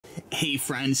Hey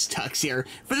friends, Tuxx here.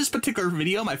 For this particular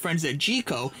video, my friends at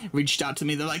Jeecoo reached out to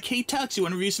me. They're like, hey Tuxx, you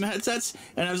want to review some headsets?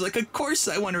 And I was like, of course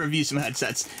I want to review some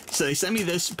headsets. So they sent me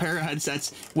this pair of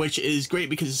headsets, which is great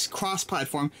because it's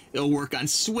cross-platform. It'll work on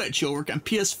Switch, it'll work on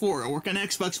PS4, it'll work on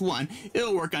Xbox One,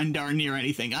 it'll work on darn near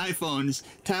anything. iPhones,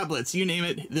 tablets, you name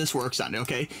it, this works on it,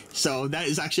 okay? So that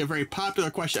is actually a very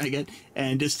popular question I get,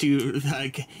 and just to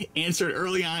answer it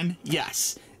early on,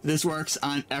 yes. This works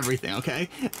on everything, okay?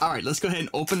 Alright, let's go ahead and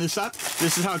open this up.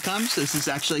 This is how it comes. This is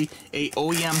actually a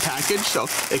OEM package, so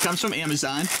it comes from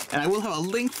Amazon, and I will have a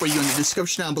link for you in the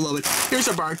description down below, but here's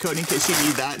a barcode in case you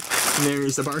need that.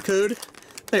 There's the barcode.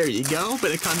 There you go,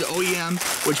 but it comes OEM,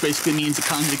 which basically means it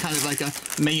comes in kind of like a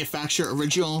manufacturer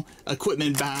original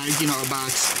equipment bag, you know, a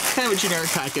box, kind of a generic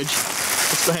package.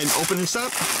 Let's go ahead and open this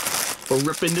up. We'll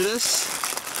rip into this.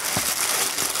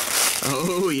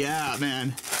 Oh yeah,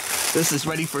 man. This is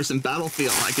ready for some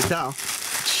Battlefield, I can tell.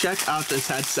 Check out this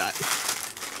headset.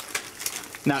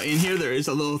 Now in here, there is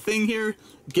a little thing here.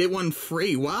 Get one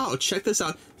free. Wow, check this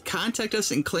out. Contact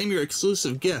us and claim your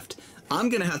exclusive gift. I'm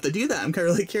going to have to do that. I'm kind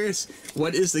of really curious.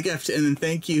 What is the gift? And then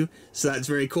thank you. So that's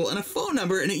very cool. And a phone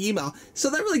number and an email. So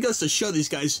that really goes to show these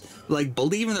guys, like,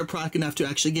 believe in their product enough to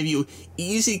actually give you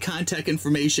easy contact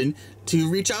information to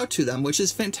reach out to them, which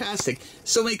is fantastic.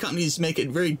 So many companies make it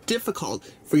very difficult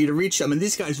for you to reach them, and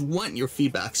these guys want your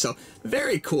feedback. So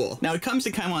very cool. Now it comes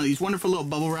in kind of one of these wonderful little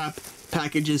bubble wrap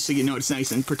packages, so you know it's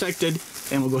nice and protected.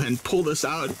 And we'll go ahead and pull this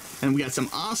out. And we got some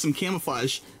awesome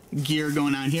camouflage gear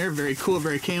going on here. Very cool,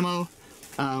 very camo.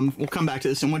 We'll come back to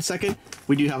this in 1 second.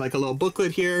 We do have like a little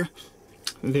booklet here.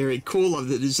 Very cool, love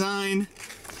the design.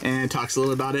 And it talks a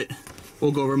little about it.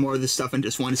 We'll go over more of this stuff in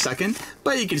just 1 second.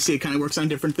 But you can see it kind of works on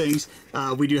different things.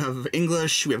 We do have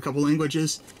English, we have a couple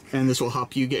languages, and this will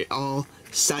help you get all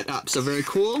set up. So very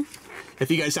cool.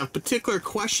 If you guys have particular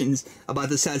questions about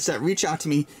this headset, reach out to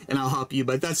me and I'll help you.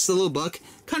 But that's the little book.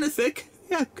 Kind of thick.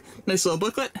 Yeah, nice little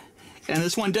booklet. And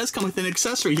this one does come with an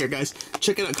accessory here, guys.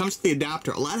 Check it out. It comes with the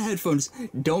adapter. A lot of headphones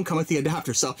don't come with the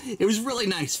adapter, so it was really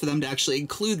nice for them to actually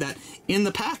include that in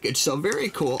the package. So very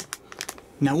cool.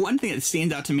 Now, one thing that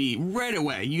stands out to me right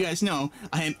away, you guys know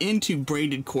I am into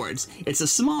braided cords. It's a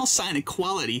small sign of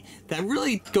quality that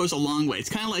really goes a long way. It's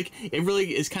kind of like, it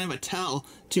really is kind of a tell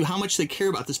to how much they care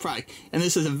about this product. And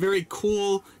this is a very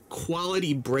cool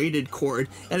quality braided cord,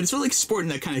 and it's really sporting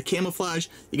that kind of camouflage.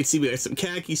 You can see we got some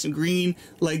khaki, some green,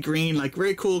 light green, like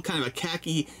very cool kind of a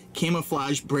khaki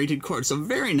camouflage braided cord. So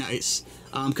very nice.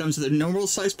 Comes with a normal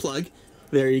size plug.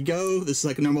 There you go. This is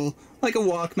like a normal, like a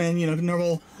Walkman, you know,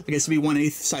 normal, I guess it'd be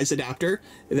 1/8 size adapter.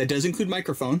 That does include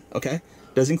microphone, okay?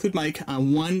 Does include mic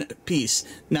on one piece.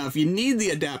 Now, if you need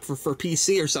the adapter for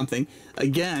PC or something,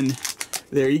 again,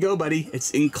 there you go, buddy.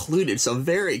 It's included, so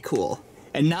very cool.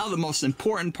 And now the most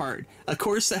important part, of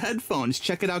course, the headphones.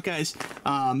 Check it out, guys.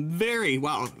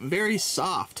 Very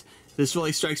soft. This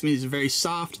really strikes me as a very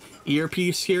soft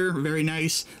earpiece here. Very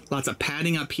nice. Lots of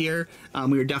padding up here.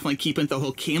 We were definitely keeping the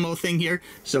whole camo thing here.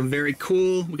 So very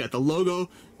cool. We got the logo.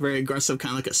 Very aggressive,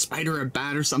 kind of like a spider or a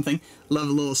bat or something. Love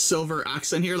a little silver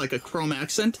accent here, like a chrome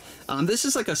accent. This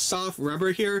is like a soft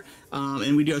rubber here,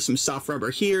 and we do have some soft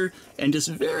rubber here, and just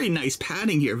very nice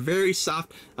padding here. Very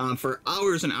soft for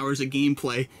hours and hours of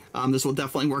gameplay. This will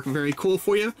definitely work very cool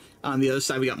for you. On the other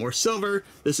side, we got more silver.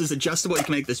 This is adjustable. You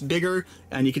can make this bigger,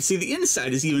 and you can see the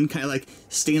inside is even kind of like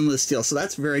stainless steel. So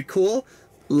that's very cool.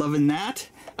 Loving that.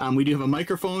 We do have a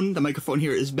microphone. The microphone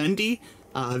here is bendy.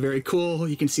 Very cool.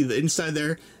 You can see the inside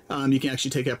there. You can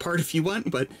actually take it apart if you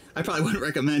want, but I probably wouldn't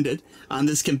recommend it.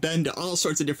 This can bend to all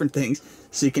sorts of different things,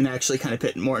 so you can actually kind of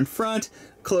put it more in front,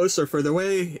 close or further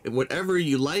away, whatever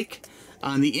you like.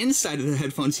 On the inside of the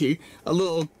headphones here, a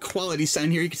little quality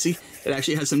sign here. You can see it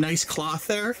actually has some nice cloth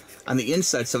there on the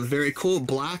inside, so very cool,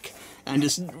 black. And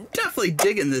just definitely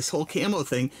digging this whole camo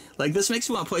thing. Like, this makes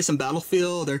me want to play some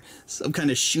Battlefield or some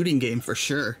kind of shooting game for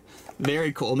sure.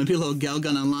 Very cool. Maybe a little gal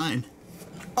gun online.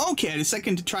 Okay, I had a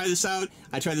second to try this out.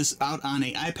 I tried this out on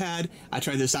an iPad, I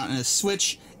tried this out on a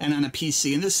Switch, and on a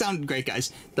PC, and this sounded great,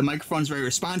 guys. The microphone's very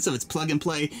responsive, it's plug and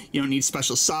play, you don't need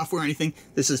special software or anything.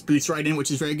 This just boots right in,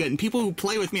 which is very good. And people who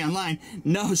play with me online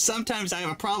know sometimes I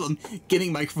have a problem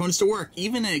getting microphones to work,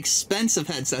 even in expensive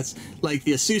headsets like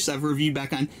the Asus I've reviewed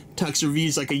back on Tuxx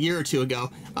Reviews like a year or two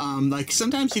ago. Like,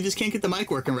 sometimes you just can't get the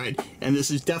mic working right, and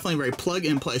this is definitely very plug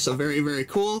and play, so very, very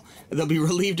cool. They'll be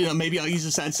relieved, you know, maybe I'll use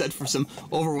this headset for some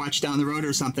Overwatch down the road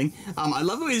or something. I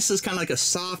love the way this is kind of like a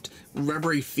soft,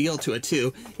 rubbery feel to it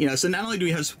too. You know, so not only do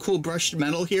we have some cool brushed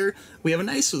metal here, we have a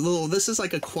nice little, this is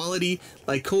like a quality,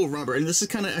 like cool rubber, and this is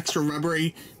kind of extra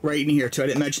rubbery right in here too. I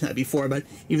didn't mention that before, but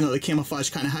even though the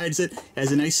camouflage kind of hides it, it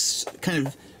has a nice kind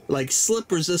of like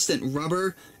slip resistant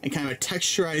rubber and kind of a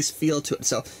texturized feel to it.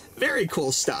 So very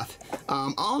cool stuff.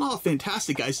 All in all,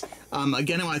 fantastic, guys.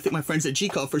 Again, I want to thank my friends at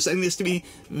Jeecoo for sending this to me.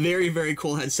 Very, very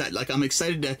cool headset. Like, I'm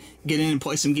excited to get in and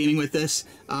play some gaming with this.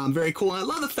 Very cool. And I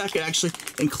love the fact it actually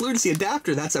includes the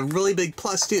adapter. That's a really big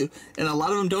plus too. And a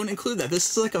lot of them don't include that. This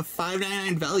is like a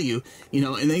 $5.99 value, you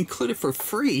know, and they include it for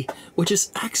free, which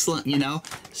is excellent, you know.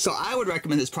 So I would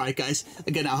recommend this product, guys.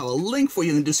 Again, I'll have a link for you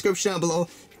in the description down below.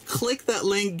 Click that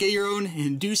link, get your own,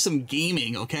 and do some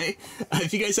gaming, okay?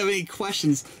 If you guys have any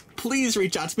questions, please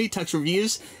reach out to me, Tuxx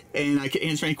Reviews, and I can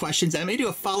answer any questions. I may do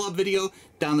a follow-up video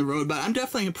down the road, but I'm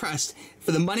definitely impressed.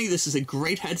 For the money, this is a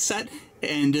great headset,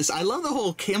 and just, I love the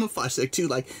whole camouflage thing too.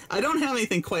 Like, I don't have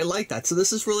anything quite like that, so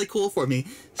this is really cool for me.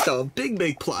 So, big,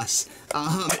 big plus.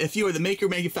 If you are the maker,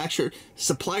 manufacturer,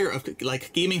 supplier of,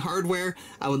 like, gaming hardware,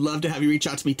 I would love to have you reach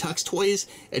out to me,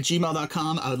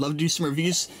 tuxtoys@gmail.com. I would love to do some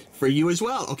reviews for you as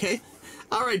well, okay?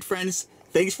 Alright, friends.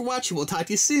 Thanks for watching. We'll talk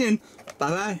to you soon.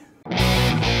 Bye-bye.